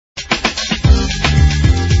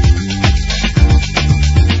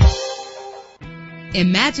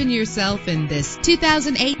Imagine yourself in this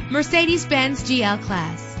 2008 Mercedes-Benz GL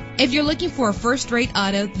Class. If you're looking for a first-rate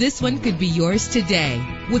auto, this one could be yours today.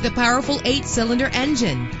 With a powerful 8-cylinder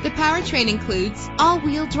engine, the powertrain includes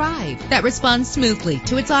all-wheel drive that responds smoothly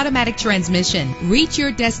to its automatic transmission. Reach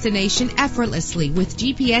your destination effortlessly with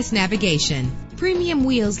GPS navigation. Premium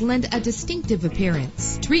wheels lend a distinctive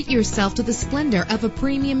appearance. Treat yourself to the splendor of a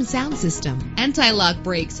premium sound system. Anti-lock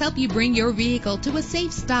brakes help you bring your vehicle to a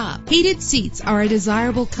safe stop. Heated seats are a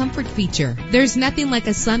desirable comfort feature. There's nothing like a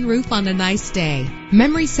sunroof on a nice day.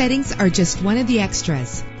 Memory settings are just one of the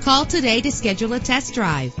extras. Call today to schedule a test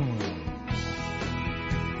drive.